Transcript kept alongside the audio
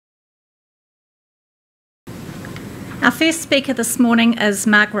Our first speaker this morning is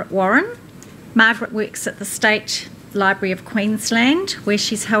Margaret Warren. Margaret works at the State Library of Queensland, where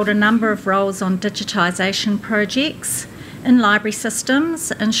she's held a number of roles on digitisation projects, in library systems,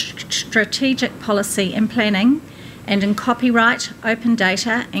 in strategic policy and planning, and in copyright, open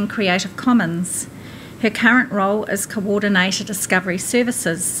data and Creative Commons. Her current role is Coordinator Discovery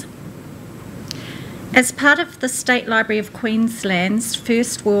Services. As part of the State Library of Queensland's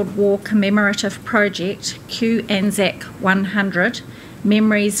First World War commemorative project, Q-Anzac 100,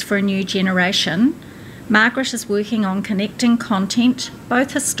 Memories for a New Generation, Margaret is working on connecting content,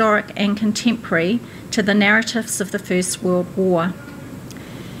 both historic and contemporary, to the narratives of the First World War.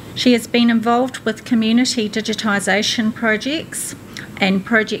 She has been involved with community digitisation projects and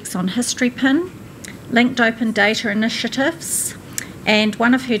projects on History Pin, linked open data initiatives, and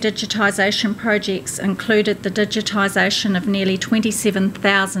one of her digitisation projects included the digitisation of nearly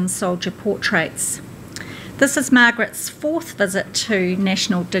 27,000 soldier portraits. This is Margaret's fourth visit to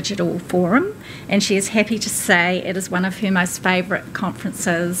National Digital Forum, and she is happy to say it is one of her most favourite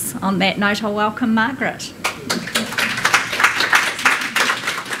conferences. On that note, I'll welcome Margaret.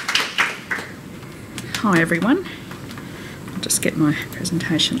 Hi everyone, I'll just get my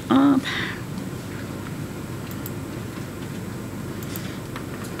presentation up.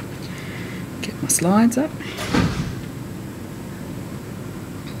 Get my slides up.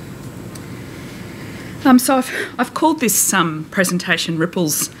 So I've called this presentation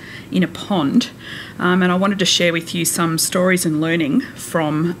Ripples in a Pond, and I wanted to share with you some stories and learning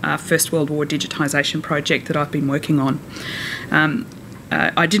from a First World War digitisation project that I've been working on.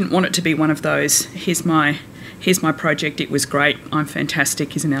 I didn't want it to be one of those, here's my project, it was great, I'm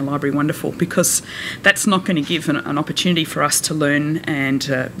fantastic, isn't our library wonderful? Because that's not going to give an opportunity for us to learn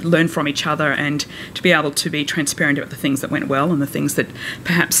and learn from each other and to be able to be transparent about the things that went well and the things that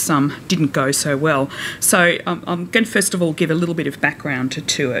perhaps didn't go so well. So I'm going to first of all give a little bit of background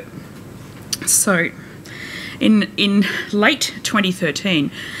to it. So in late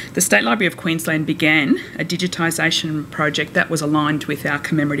 2013, the State Library of Queensland began a digitisation project that was aligned with our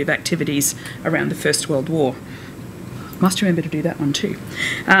commemorative activities around the First World War. Must remember to do that one too.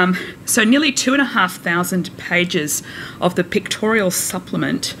 So nearly 2,500 pages of the pictorial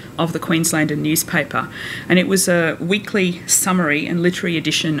supplement of the Queenslander newspaper, and it was a weekly summary and literary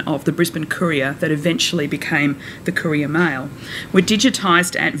edition of the Brisbane Courier that eventually became the Courier Mail, were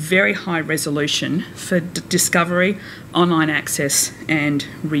digitised at very high resolution for discovery, online access and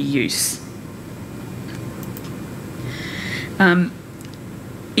reuse.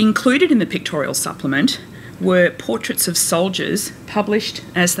 Included in the pictorial supplement were portraits of soldiers published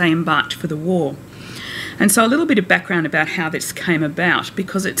as they embarked for the war. And so a little bit of background about how this came about,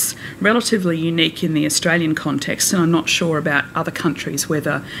 because it's relatively unique in the Australian context, and I'm not sure about other countries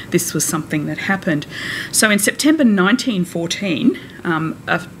whether this was something that happened. So in September 1914,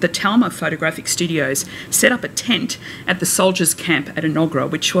 the Talma Photographic Studios set up a tent at the soldiers' camp at Enoggera,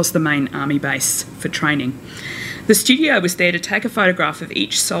 which was the main army base for training. The studio was there to take a photograph of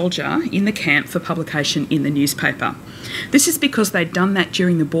each soldier in the camp for publication in the newspaper. This is because they'd done that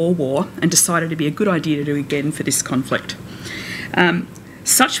during the Boer War and decided it'd be a good idea to do again for this conflict.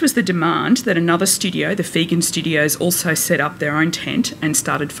 Such was the demand that another studio, the Fegan Studios, also set up their own tent and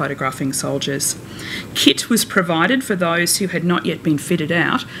started photographing soldiers. Kit was provided for those who had not yet been fitted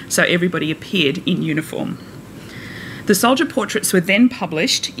out, so everybody appeared in uniform. The soldier portraits were then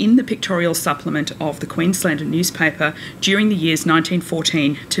published in the pictorial supplement of the Queenslander newspaper during the years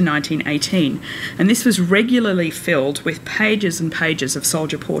 1914 to 1918, and this was regularly filled with pages and pages of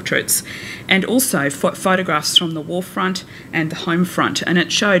soldier portraits and also photographs from the war front and the home front, and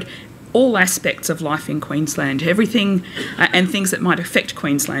it showed all aspects of life in Queensland, everything and things that might affect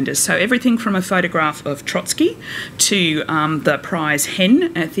Queenslanders. So everything from a photograph of Trotsky to the prize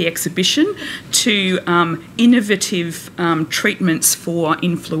hen at the exhibition to innovative treatments for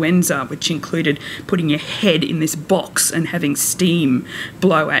influenza, which included putting your head in this box and having steam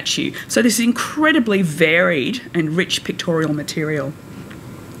blow at you. So this incredibly varied and rich pictorial material.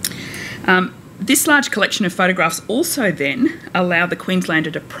 This large collection of photographs also then allowed the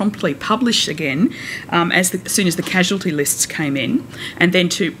Queenslander to promptly publish again as soon as the casualty lists came in, and then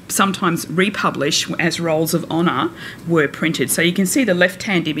to sometimes republish as rolls of honour were printed. So you can see the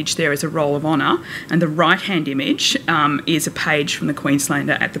left-hand image there is a roll of honour, and the right-hand image is a page from the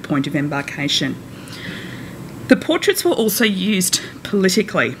Queenslander at the point of embarkation. The portraits were also used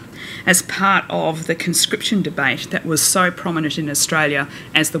politically as part of the conscription debate that was so prominent in Australia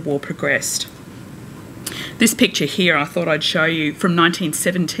as the war progressed. This picture here I thought I'd show you from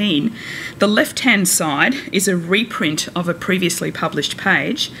 1917. The left-hand side is a reprint of a previously published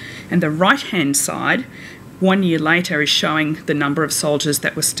page, and the right-hand side 1 year later is showing the number of soldiers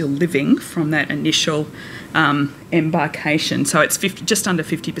that were still living from that initial embarkation. So it's just under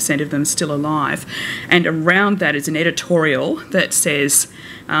 50% of them still alive. And around that is an editorial that says,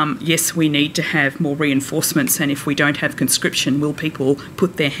 yes, we need to have more reinforcements, and if we don't have conscription, will people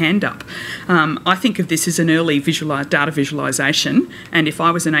put their hand up? I think of this as an early data visualisation, and if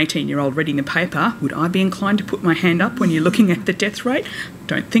I was an 18-year-old reading the paper, would I be inclined to put my hand up when you're looking at the death rate?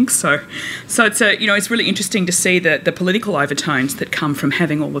 Don't think so. So it's it's really interesting to see the political overtones that come from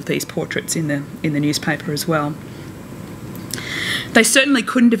having all of these portraits in the newspaper as well. They certainly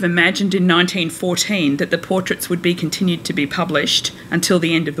couldn't have imagined in 1914 that the portraits would be continued to be published until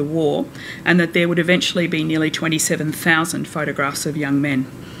the end of the war, and that there would eventually be nearly 27,000 photographs of young men.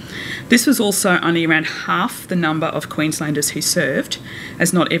 This was also only around half the number of Queenslanders who served,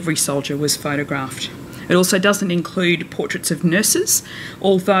 as not every soldier was photographed. It also doesn't include portraits of nurses,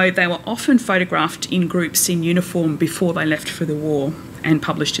 although they were often photographed in groups in uniform before they left for the war and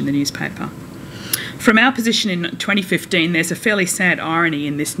published in the newspaper. From our position in 2015, there's a fairly sad irony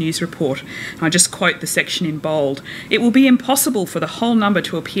in this news report. I just quote the section in bold. "It will be impossible for the whole number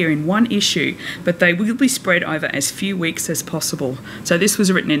to appear in one issue, but they will be spread over as few weeks as possible." So this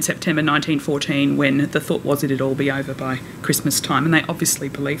was written in September 1914, when the thought was it'd all be over by Christmas time, and they obviously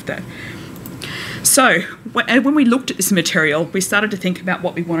believed that. So when we looked at this material, we started to think about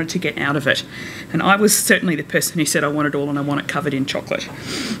what we wanted to get out of it. And I was certainly the person who said I want it all and I want it covered in chocolate.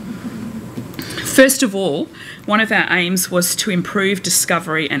 First of all, one of our aims was to improve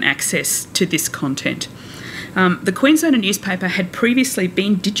discovery and access to this content. The Queenslander newspaper had previously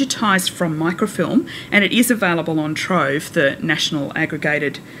been digitised from microfilm, and it is available on Trove, the national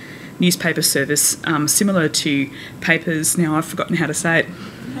aggregated newspaper service, similar to Papers, now I've forgotten how to say it,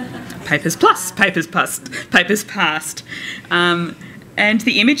 Papers Past. And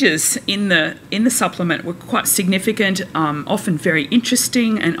the images in the supplement were quite significant, often very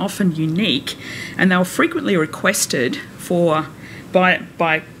interesting and often unique, and they were frequently requested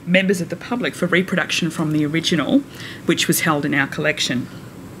by members of the public for reproduction from the original, which was held in our collection.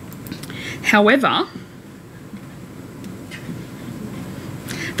 However,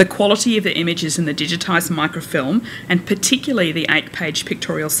 the quality of the images in the digitised microfilm, and particularly the 8-page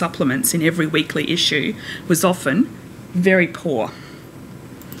pictorial supplements in every weekly issue, was often very poor.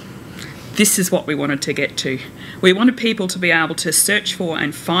 This is what we wanted to get to. We wanted people to be able to search for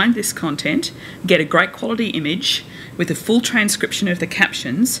and find this content, get a great quality image with a full transcription of the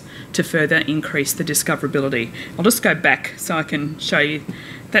captions to further increase the discoverability. I'll just go back so I can show you.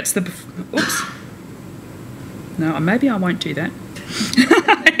 That's the... Oops. No, maybe I won't do that.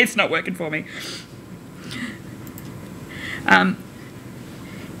 It's not working for me.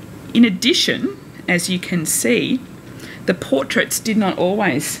 In addition, as you can see, the portraits did not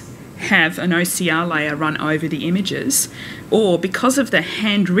always have an OCR layer run over the images, or because of the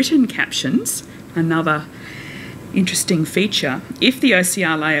handwritten captions, another interesting feature, if the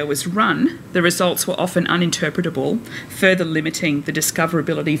OCR layer was run, the results were often uninterpretable, further limiting the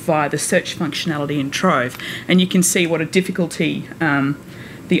discoverability via the search functionality in Trove. And you can see what a difficulty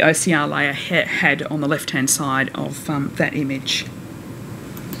the OCR layer had on the left-hand side of that image.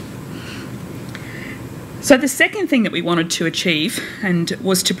 So the second thing that we wanted to achieve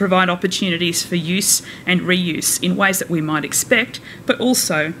was to provide opportunities for use and reuse in ways that we might expect, but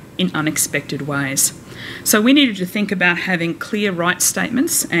also in unexpected ways. So we needed to think about having clear rights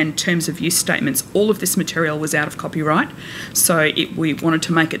statements and terms of use statements. All of this material was out of copyright, so we wanted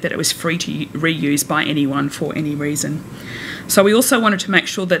to make it that it was free to reuse by anyone for any reason. So we also wanted to make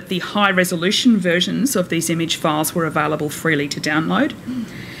sure that the high-resolution versions of these image files were available freely to download.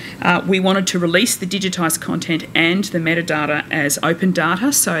 We wanted to release the digitised content and the metadata as open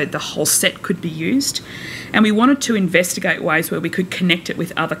data so the whole set could be used. And we wanted to investigate ways where we could connect it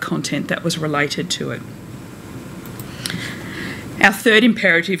with other content that was related to it. Our third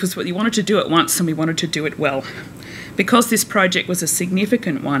imperative was that we wanted to do it once and we wanted to do it well. Because this project was a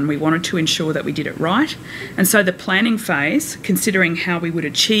significant one, we wanted to ensure that we did it right. And so the planning phase, considering how we would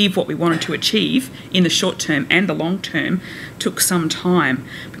achieve what we wanted to achieve in the short term and the long term, took some time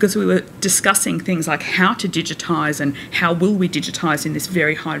because we were discussing things like how to digitise and how will we digitise in this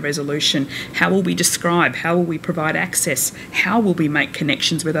very high resolution, how will we describe, how will we provide access, how will we make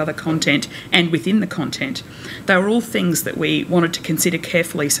connections with other content and within the content. They were all things that we wanted to consider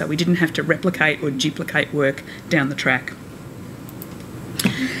carefully so we didn't have to replicate or duplicate work down the track.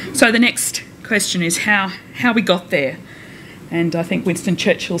 So the next question is how we got there. And I think Winston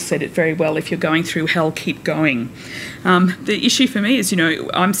Churchill said it very well, if you're going through hell, keep going. The issue for me is,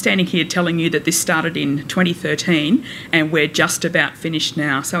 I'm standing here telling you that this started in 2013 and we're just about finished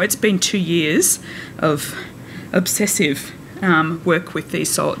now. So it's been 2 years of obsessive work with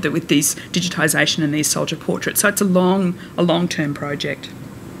these digitisation and these soldier portraits. So it's a long-term project.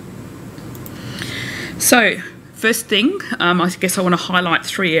 So first thing, I guess I want to highlight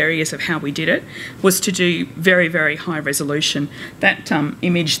 3 areas of how we did it, was to do very, very high resolution. That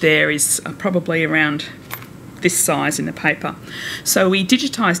image there is probably around this size in the paper. So we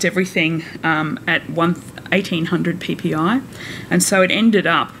digitised everything at 1800 ppi, and so it ended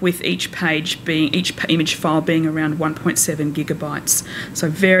up with each image file being around 1.7 gigabytes. So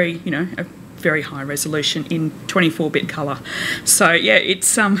very, a very high resolution in 24-bit colour. So yeah, it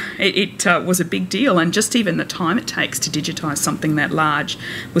was a big deal, and just even the time it takes to digitise something that large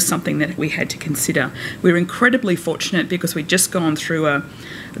was something that we had to consider. We were incredibly fortunate because we'd just gone through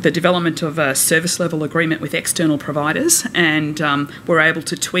the development of a service level agreement with external providers, and were able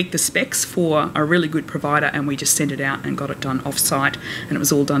to tweak the specs for a really good provider, and we just sent it out and got it done off-site, and it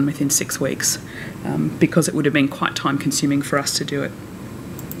was all done within 6 weeks because it would have been quite time consuming for us to do it.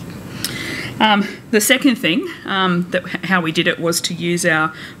 The second thing, how we did it, was to use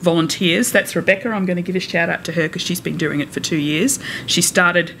our volunteers. That's Rebecca. I'm going to give a shout out to her because she's been doing it for 2 years. She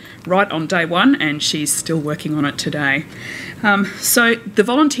started right on day 1 and she's still working on it today. So the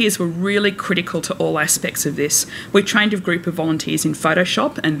volunteers were really critical to all aspects of this. We trained a group of volunteers in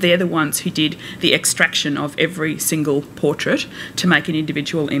Photoshop, and they're the ones who did the extraction of every single portrait to make an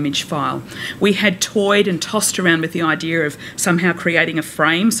individual image file. We had toyed and tossed around with the idea of somehow creating a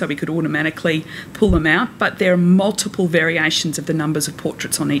frame so we could automatically pull them out, but there are multiple variations of the numbers of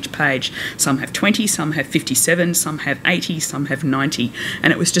portraits on each page. Some have 20, some have 57, some have 80, some have 90,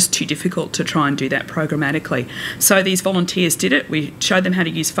 and it was just too difficult to try and do that programmatically. So these volunteers did it. We showed them how to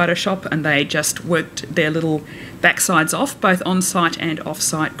use Photoshop, and they just worked their little backsides off, both on-site and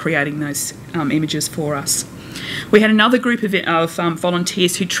off-site, creating those images for us. We had another group of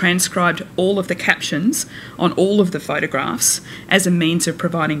volunteers who transcribed all of the captions on all of the photographs as a means of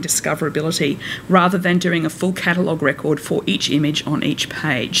providing discoverability, rather than doing a full catalogue record for each image on each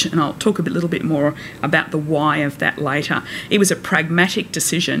page. And I'll talk a little bit more about the why of that later. It was a pragmatic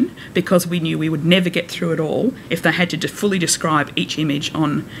decision because we knew we would never get through it all if they had to fully describe each image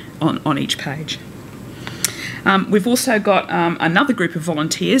on each page. We've also got another group of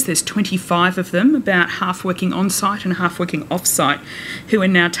volunteers. There's 25 of them, about half working on-site and half working off-site, who are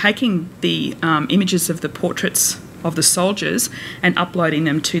now taking the images of the portraits of the soldiers and uploading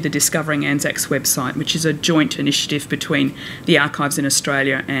them to the Discovering Anzacs website, which is a joint initiative between the archives in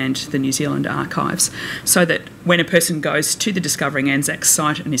Australia and the New Zealand archives, so that when a person goes to the Discovering Anzacs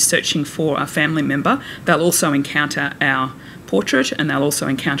site and is searching for a family member, they'll also encounter our portrait, and they'll also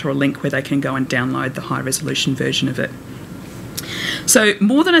encounter a link where they can go and download the high resolution version of it. So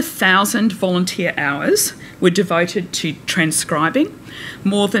more than 1,000 volunteer hours were devoted to transcribing.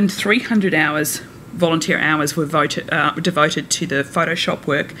 More than 300 volunteer hours were devoted to the Photoshop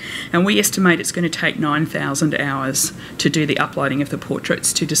work, and we estimate it's going to take 9,000 hours to do the uploading of the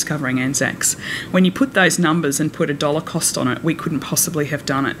portraits to Discovering Anzacs. When you put those numbers and put a dollar cost on it, we couldn't possibly have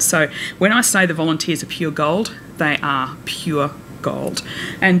done it. So when I say the volunteers are pure gold, they are pure gold,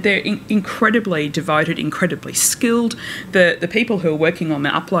 and they're incredibly devoted, incredibly skilled. The people who are working on the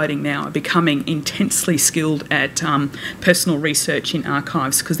uploading now are becoming intensely skilled at personal research in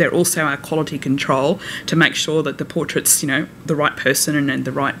archives, because they're also our quality control to make sure that the portrait's, the right person and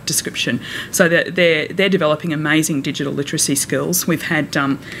the right description. So they're developing amazing digital literacy skills. We've had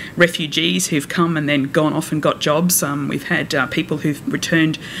refugees who've come and then gone off and got jobs. We've had people who've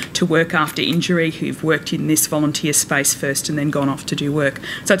returned to work after injury, who've worked in this volunteer space first and then gone off to do work.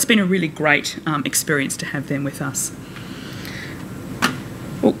 So it's been a really great experience to have them with us.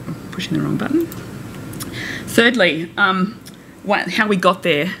 Oh, pushing the wrong button. Thirdly, how we got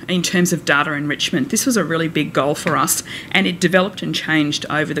there in terms of data enrichment. This was a really big goal for us, and it developed and changed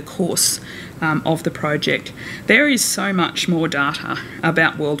over the course of the project. There is so much more data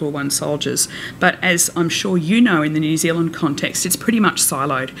about World War I soldiers, but as I'm sure you know, in the New Zealand context, it's pretty much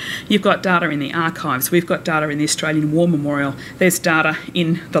siloed. You've got data in the archives, we've got data in the Australian War Memorial, there's data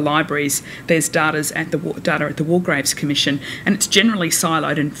in the libraries, there's data at the War Graves Commission, and it's generally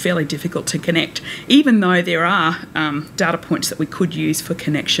siloed and fairly difficult to connect, even though there are data points that we could use for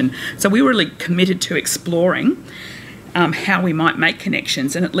connection. So we were really committed to exploring how we might make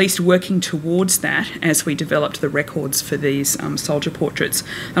connections, and at least working towards that as we developed the records for these soldier portraits.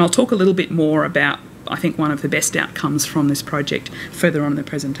 And I'll talk a little bit more about, I think, one of the best outcomes from this project further on in the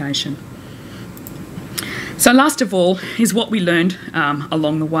presentation. So last of all is what we learned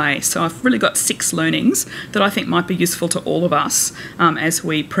along the way. So I've really got 6 learnings that I think might be useful to all of us as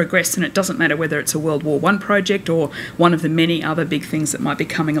we progress, and it doesn't matter whether it's a World War I project or one of the many other big things that might be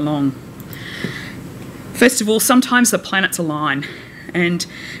coming along. First of all, sometimes the planets align. And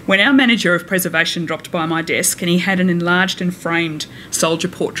when our manager of preservation dropped by my desk and he had an enlarged and framed soldier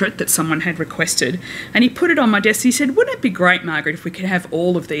portrait that someone had requested, and he put it on my desk, he said, "Wouldn't it be great, Margaret, if we could have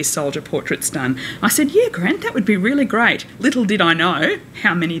all of these soldier portraits done?" I said, "Yeah, Grant, that would be really great." Little did I know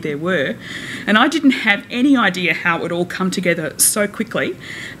how many there were. And I didn't have any idea how it would all come together so quickly.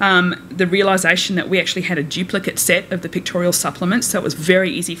 The realisation that we actually had a duplicate set of the pictorial supplements, so it was very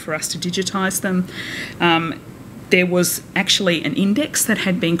easy for us to digitise them. There was actually an index that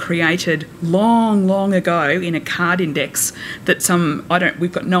had been created long ago in a card index that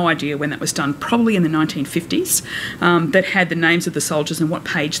we've got no idea when that was done, probably in the 1950s, that had the names of the soldiers and what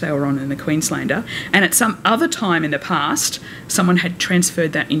page they were on in the Queenslander. And at some other time in the past, someone had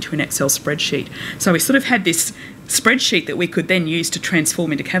transferred that into an Excel spreadsheet. So we sort of had this spreadsheet that we could then use to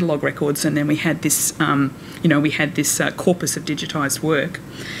transform into catalogue records, and then we had this, corpus of digitised work.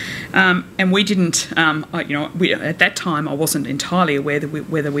 And we didn't, at that time I wasn't entirely aware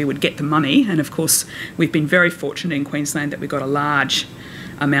whether we would get the money, and of course we've been very fortunate in Queensland that we got a large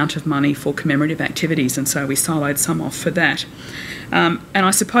amount of money for commemorative activities, and so we siloed some off for that. And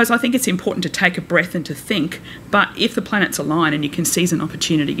I think it's important to take a breath and to think, but if the planets align and you can seize an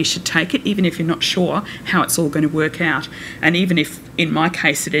opportunity, you should take it, even if you're not sure how it's all going to work out. And even if, in my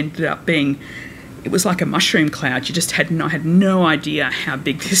case, it ended up being, it was like a mushroom cloud. You just had no idea how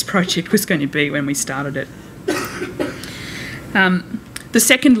big this project was going to be when we started it. The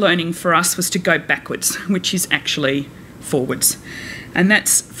second learning for us was to go backwards, which is actually forwards. And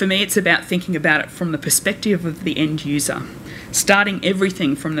that's, for me, it's about thinking about it from the perspective of the end user, starting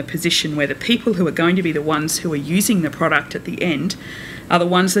everything from the position where the people who are going to be the ones who are using the product at the end are the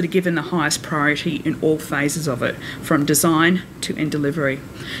ones that are given the highest priority in all phases of it, from design to end delivery.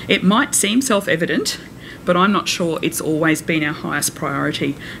 It might seem self-evident, but I'm not sure it's always been our highest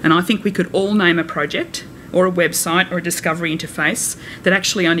priority. And I think we could all name a project or a website or a discovery interface that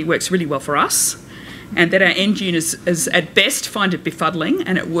actually only works really well for us, and that our end users at best find it befuddling,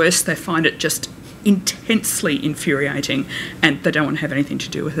 and at worst they find it just intensely infuriating and they don't want to have anything to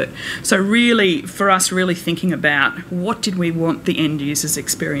do with it. So really, for us, really thinking about what did we want the end user's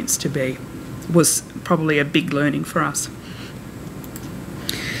experience to be was probably a big learning for us.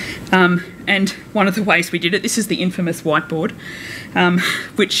 And one of the ways we did it, this is the infamous whiteboard,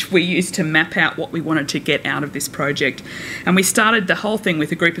 which we used to map out what we wanted to get out of this project. And we started the whole thing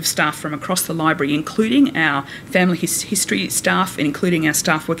with a group of staff from across the library, including our family history staff, and including our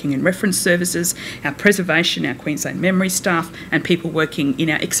staff working in reference services, our preservation, our Queensland memory staff, and people working in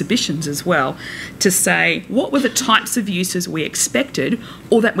our exhibitions as well, to say what were the types of uses we expected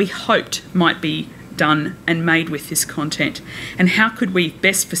or that we hoped might be done and made with this content, and how could we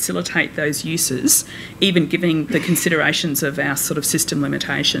best facilitate those uses, even giving the considerations of our sort of system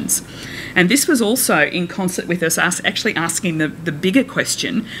limitations. And this was also in concert with us actually asking the bigger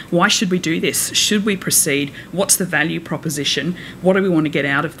question, why should we do this? Should we proceed? What's the value proposition? What do we want to get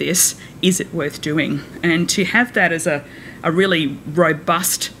out of this? Is it worth doing? And to have that as a really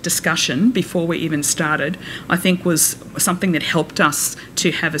robust discussion before we even started, I think was something that helped us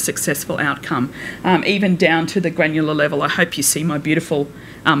to have a successful outcome, even down to the granular level. I hope you see my beautiful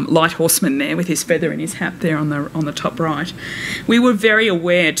light horseman there with his feather in his hat there on the top right. We were very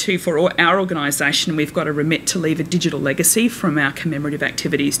aware too, for our organisation, we've got a remit to leave a digital legacy from our commemorative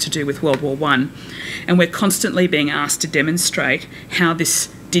activities to do with World War I, and we're constantly being asked to demonstrate how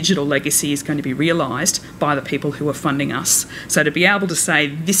this digital legacy is going to be realised by the people who are funding us. So to be able to say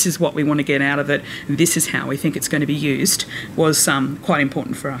this is what we want to get out of it, this is how we think it's going to be used, was quite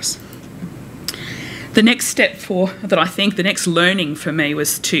important for us. The next step the next learning for me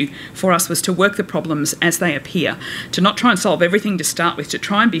was to work the problems as they appear, to not try and solve everything to start with, to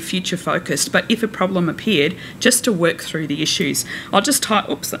try and be future focused, but if a problem appeared, just to work through the issues. I'll just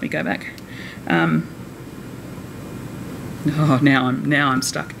let me go back. Now I'm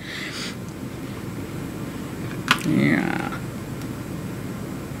stuck. Yeah.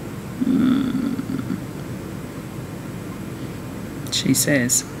 She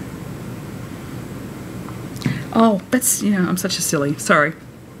says. Oh, I'm such a silly. Sorry.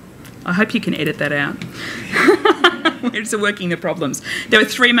 I hope you can edit that out. It's working the problems. There were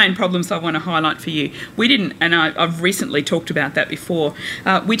three main problems I want to highlight for you. We didn't, and I've recently talked about that before,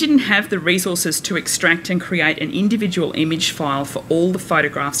 we didn't have the resources to extract and create an individual image file for all the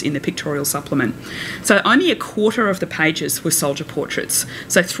photographs in the pictorial supplement. So only a quarter of the pages were soldier portraits.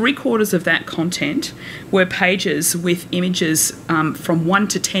 So 3/4 of that content were pages with images from 1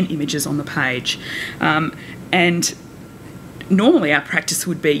 to 10 images on the page. And normally our practice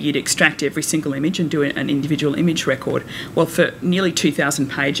would be you'd extract every single image and do an individual image record. Well, for nearly 2,000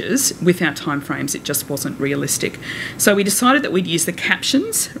 pages, with our timeframes, it just wasn't realistic. So we decided that we'd use the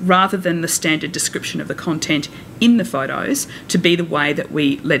captions rather than the standard description of the content in the photos to be the way that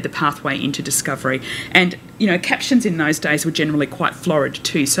we led the pathway into discovery. And, you know, captions in those days were generally quite florid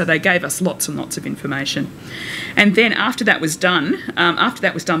too, so they gave us lots and lots of information. And then after that was done,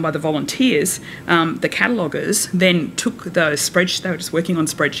 by the volunteers, the cataloguers then took those spreadsheets, they were just working on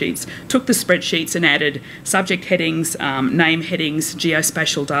spreadsheets, took the spreadsheets and added subject headings, name headings,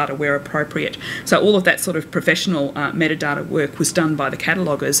 geospatial data where appropriate. So all of that sort of professional metadata work was done by the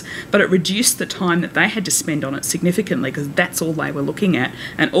cataloguers, but it reduced the time that they had to spend on it significantly because that's all they were looking at,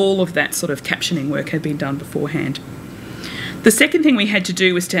 and all of that sort of captioning work had been done beforehand. The second thing we had to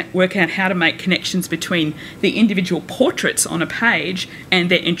do was to work out how to make connections between the individual portraits on a page and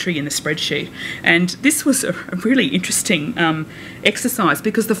their entry in the spreadsheet. And this was a really interesting exercise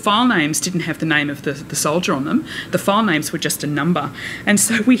because the file names didn't have the name of the soldier on them. The file names were just a number. And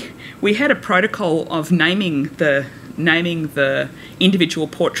so we had a protocol of naming the individual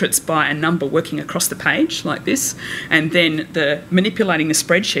portraits by a number working across the page like this, and then manipulating the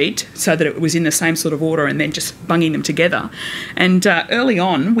spreadsheet so that it was in the same sort of order and then just bunging them together. And early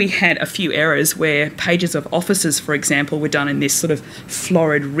on we had a few errors where pages of officers, for example, were done in this sort of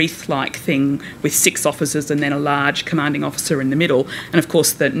florid wreath-like thing with 6 officers and then a large commanding officer in the middle, and of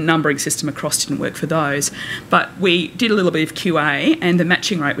course the numbering system across didn't work for those. But we did a little bit of QA and the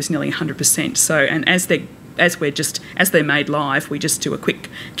matching rate was nearly 100%. So, and as they're made live, we just do a quick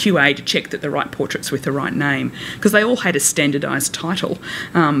QA to check that the right portrait's with the right name, because they all had a standardised title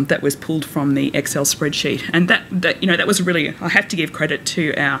that was pulled from the Excel spreadsheet. And that was really, I have to give credit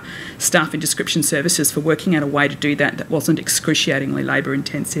to our staff in description services for working out a way to do that wasn't excruciatingly labour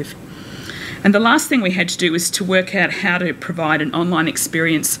intensive. And the last thing we had to do was to work out how to provide an online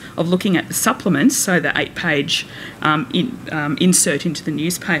experience of looking at the supplements, so the 8-page insert into the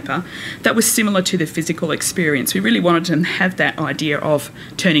newspaper, that was similar to the physical experience. We really wanted to have that idea of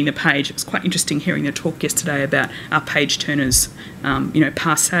turning the page. It was quite interesting hearing the talk yesterday about our page turners,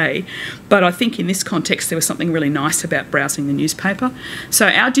 passé. But I think in this context there was something really nice about browsing the newspaper. So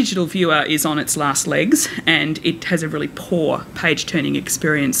our digital viewer is on its last legs and it has a really poor page turning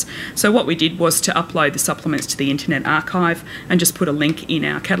experience. So what we did was to upload the supplements to the Internet Archive and just put a link in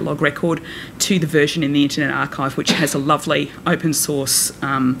our catalogue record to the version in the Internet Archive, which has a lovely open source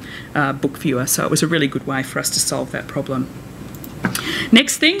book viewer. So it was a really good way for us to solve that problem.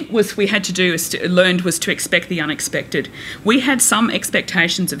 Next thing we had to do was to expect the unexpected. We had some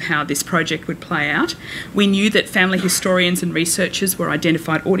expectations of how this project would play out. We knew that family historians and researchers were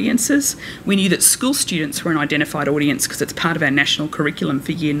identified audiences. We knew that school students were an identified audience because it's part of our national curriculum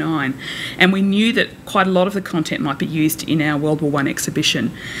for Year 9. And we knew that quite a lot of the content might be used in our World War I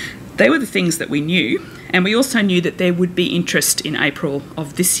exhibition. They were the things that we knew, and we also knew that there would be interest in April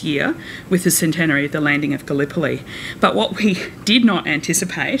of this year with the centenary of the landing of Gallipoli. But what we did not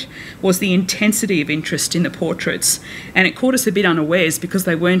anticipate was the intensity of interest in the portraits, and it caught us a bit unawares because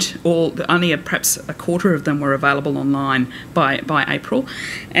they weren't all, only perhaps a quarter of them were available online by April,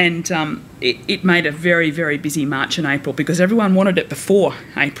 and it made a very, very busy March and April because everyone wanted it before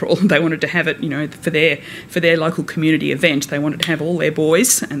April. They wanted to have it, for their local community event. They wanted to have all their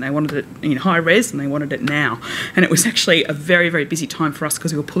boys, and they wanted it in high res, and they wanted it now. And it was actually a very, very busy time for us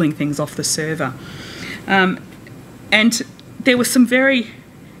because we were pulling things off the server. And there were some very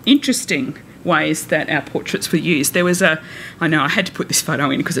interesting ways that our portraits were used. There was I had to put this photo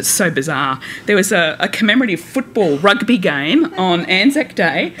in because it's so bizarre. There was a commemorative football rugby game on Anzac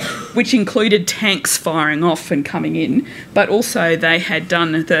Day, which included tanks firing off and coming in, but also they had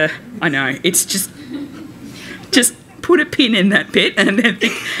done it's just put a pin in that bit, and then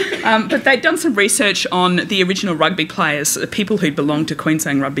but they'd done some research on the original rugby players, people who belonged to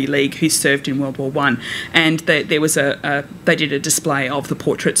Queensland Rugby League who served in World War I, and they did a display of the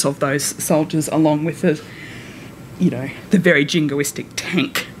portraits of those soldiers along with the very jingoistic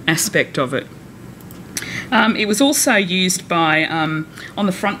tank aspect of it. It was also used by, on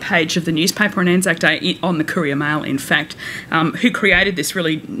the front page of the newspaper on Anzac Day, on the Courier Mail in fact, who created this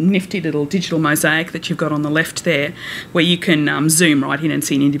really nifty little digital mosaic that you've got on the left there, where you can zoom right in and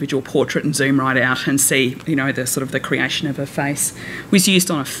see an individual portrait and zoom right out and see, the sort of the creation of a face. It was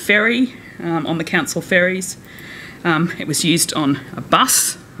used on a ferry, on the council ferries. It was used on a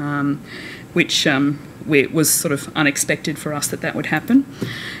bus, which was sort of unexpected for us that would happen.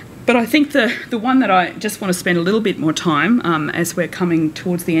 But I think the one that I just want to spend a little bit more time as we're coming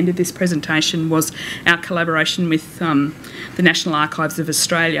towards the end of this presentation was our collaboration with the National Archives of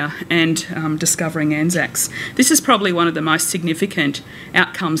Australia and Discovering Anzacs. This is probably one of the most significant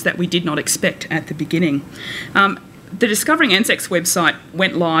outcomes that we did not expect at the beginning. The Discovering Anzacs website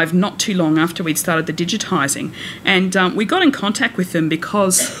went live not too long after we'd started the digitising, and we got in contact with them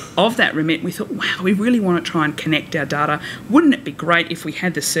because of that remit. We thought, wow, we really want to try and connect our data. Wouldn't it be great if we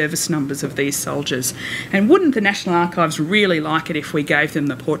had the service numbers of these soldiers? And wouldn't the National Archives really like it if we gave them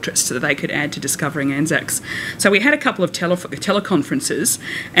the portraits so that they could add to Discovering Anzacs? So we had a couple of teleconferences,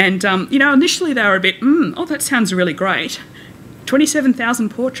 and initially they were a bit, oh, that sounds really great. 27,000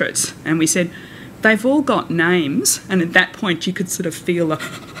 portraits. And we said, they've all got names, and at that point you could sort of feel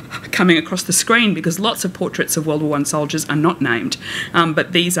coming across the screen, because lots of portraits of World War I soldiers are not named,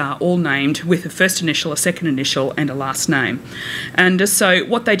 but these are all named with a first initial, a second initial and a last name. And so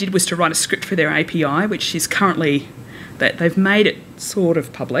what they did was to write a script for their API, which is currently, they've made it sort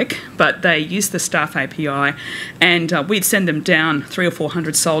of public, but they use the staff API, and we'd send them down 300 or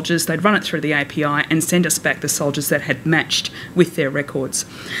 400 soldiers. They'd run it through the API and send us back the soldiers that had matched with their records.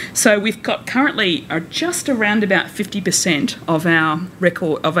 So we've got currently just around about 50%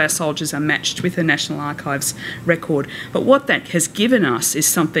 of our soldiers are matched with the National Archives record. But what that has given us is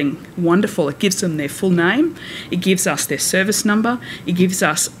something wonderful. It gives them their full name, it gives us their service number, it gives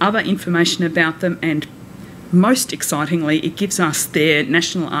us other information about them, and most excitingly, it gives us their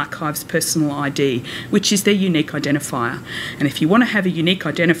National Archives personal ID, which is their unique identifier. And if you want to have a unique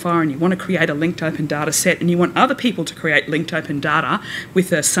identifier and you want to create a linked open data set and you want other people to create linked open data with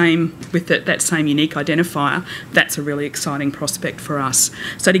that same unique identifier, that's a really exciting prospect for us.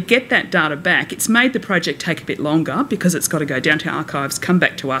 So to get that data back, it's made the project take a bit longer because it's got to go down to archives, come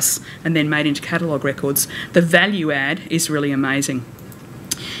back to us, and then made into catalogue records. The value add is really amazing.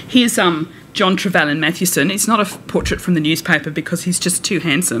 Here's John Trevelyan Mathewson. It's not a portrait from the newspaper because he's just too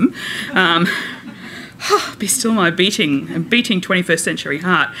handsome. Be still my beating 21st century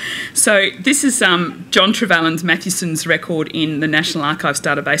heart. So this is John Trevelyan Mathewson's record in the National Archives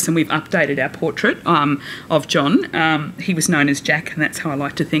database, and we've updated our portrait of John. He was known as Jack, and that's how I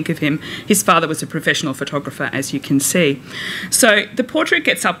like to think of him. His father was a professional photographer, as you can see. So the portrait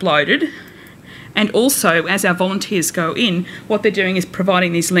gets uploaded. And also, as our volunteers go in, what they're doing is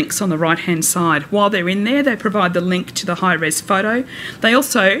providing these links on the right-hand side. While they're in there, they provide the link to the high-res photo. They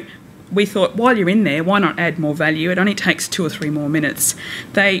also, we thought, while you're in there, why not add more value? It only takes 2 or 3 more minutes.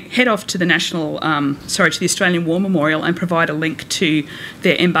 They head off to the to the Australian War Memorial and provide a link to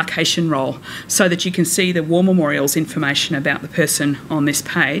their embarkation roll so that you can see the War Memorial's information about the person on this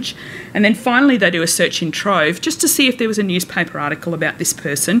page. And then finally they do a search in Trove just to see if there was a newspaper article about this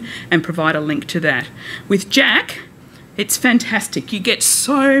person and provide a link to that. With Jack, it's fantastic. You get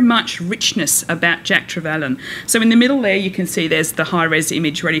so much richness about Jack Trevelyan. So in the middle there you can see there's the high-res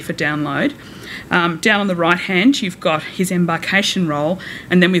image ready for download. Down on the right hand you've got his embarkation roll,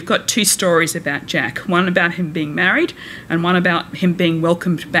 and then we've got 2 stories about Jack. One about him being married and one about him being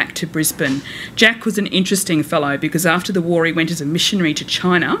welcomed back to Brisbane. Jack was an interesting fellow because after the war he went as a missionary to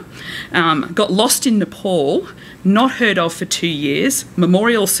China, got lost in Nepal, not heard of for 2 years,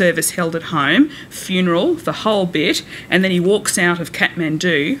 memorial service held at home, funeral, the whole bit, and then he walks out of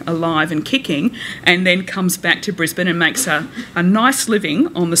Kathmandu alive and kicking, and then comes back to Brisbane and makes a nice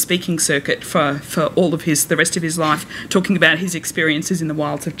living on the speaking circuit for all of the rest of his life, talking about his experiences in the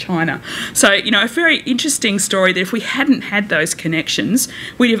wilds of China. So, a very interesting story that if we hadn't had those connections,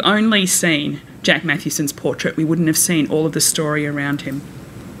 we'd have only seen Jack Mathewson's portrait. We wouldn't have seen all of the story around him.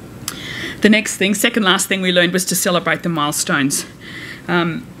 The next thing, second last thing we learned was to celebrate the milestones.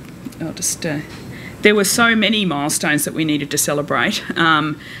 There were so many milestones that we needed to celebrate,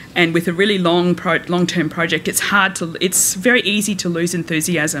 and with a really long-term project, it's very easy to lose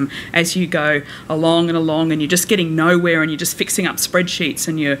enthusiasm as you go along, and you're just getting nowhere, and you're just fixing up spreadsheets,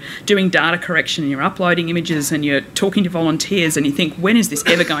 and you're doing data correction, and you're uploading images, and you're talking to volunteers, and you think, when is this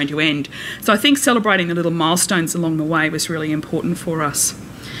ever going to end? So I think celebrating the little milestones along the way was really important for us.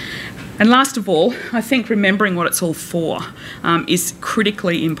 And last of all, I think remembering what it's all for is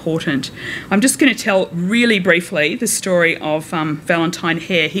critically important. I'm just going to tell really briefly the story of Valentine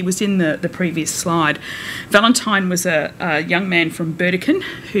Hare. He was in the previous slide. Valentine was a young man from Burdekin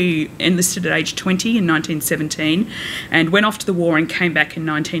who enlisted at age 20 in 1917 and went off to the war and came back in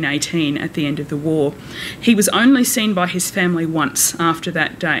 1918 at the end of the war. He was only seen by his family once after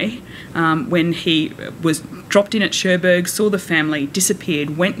that day, when he was dropped in at Cherbourg, saw the family,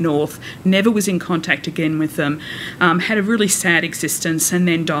 disappeared, went north, never was in contact again with them, had a really sad existence and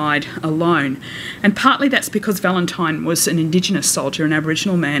then died alone. And partly that's because Valentine was an Indigenous soldier, an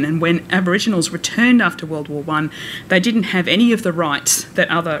Aboriginal man, and when Aboriginals returned after World War I, they didn't have any of the rights that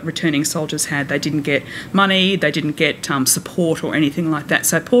other returning soldiers had. They didn't get money, they didn't get support or anything like that.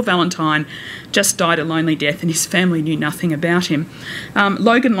 So poor Valentine just died a lonely death and his family knew nothing about him.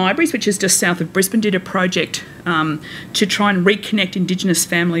 Logan Libraries, which is just south of Brisbane, did a project to try and reconnect Indigenous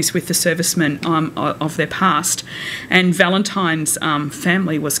families with the servicemen of their past, and Valentine's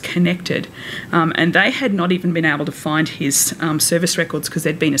family was connected, and they had not even been able to find his service records because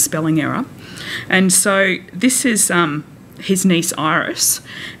there'd been a spelling error. And so this is his niece Iris,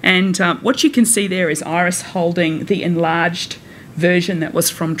 and what you can see there is Iris holding the enlarged version that was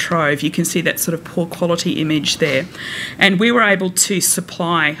from Trove. You can see that sort of poor quality image there. And we were able to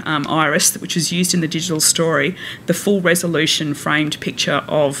supply Iris, which was used in the digital story, the full resolution framed picture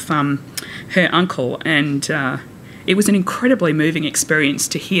of her uncle, and it was an incredibly moving experience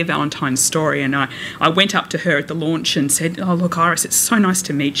to hear Valentine's story. And I went up to her at the launch and said, "Oh, look, Iris, it's so nice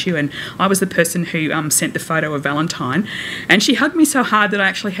to meet you." And I was the person who sent the photo of Valentine. And she hugged me so hard that I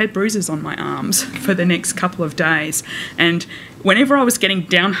actually had bruises on my arms for the next couple of days. And whenever I was getting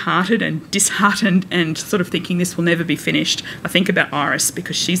downhearted and disheartened and sort of thinking this will never be finished, I think about Iris,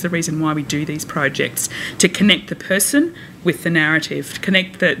 because she's the reason why we do these projects, to connect the person with the narrative, to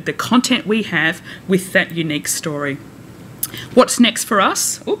connect the content we have with that unique story. What's next for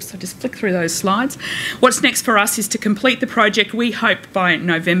us? Oops, I just flicked through those slides. What's next for us is to complete the project, we hope, by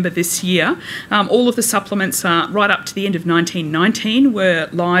November this year. All of the supplements are right up to the end of 1919 were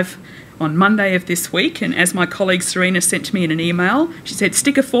live on Monday of this week, and as my colleague Serena sent to me in an email, she said,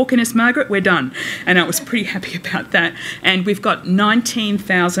 "Stick a fork in us, Margaret, we're done." And I was pretty happy about that. And we've got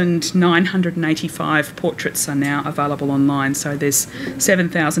 19,985 portraits are now available online, so there's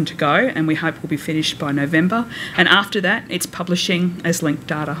 7,000 to go, and we hope we'll be finished by November. And after that, it's publishing as linked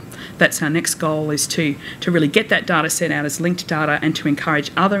data. That's our next goal, is to really get that data set out as linked data and to encourage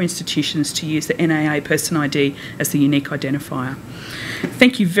other institutions to use the NAA Person ID as the unique identifier.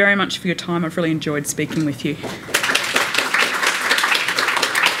 Thank you very much for your time. I've really enjoyed speaking with you.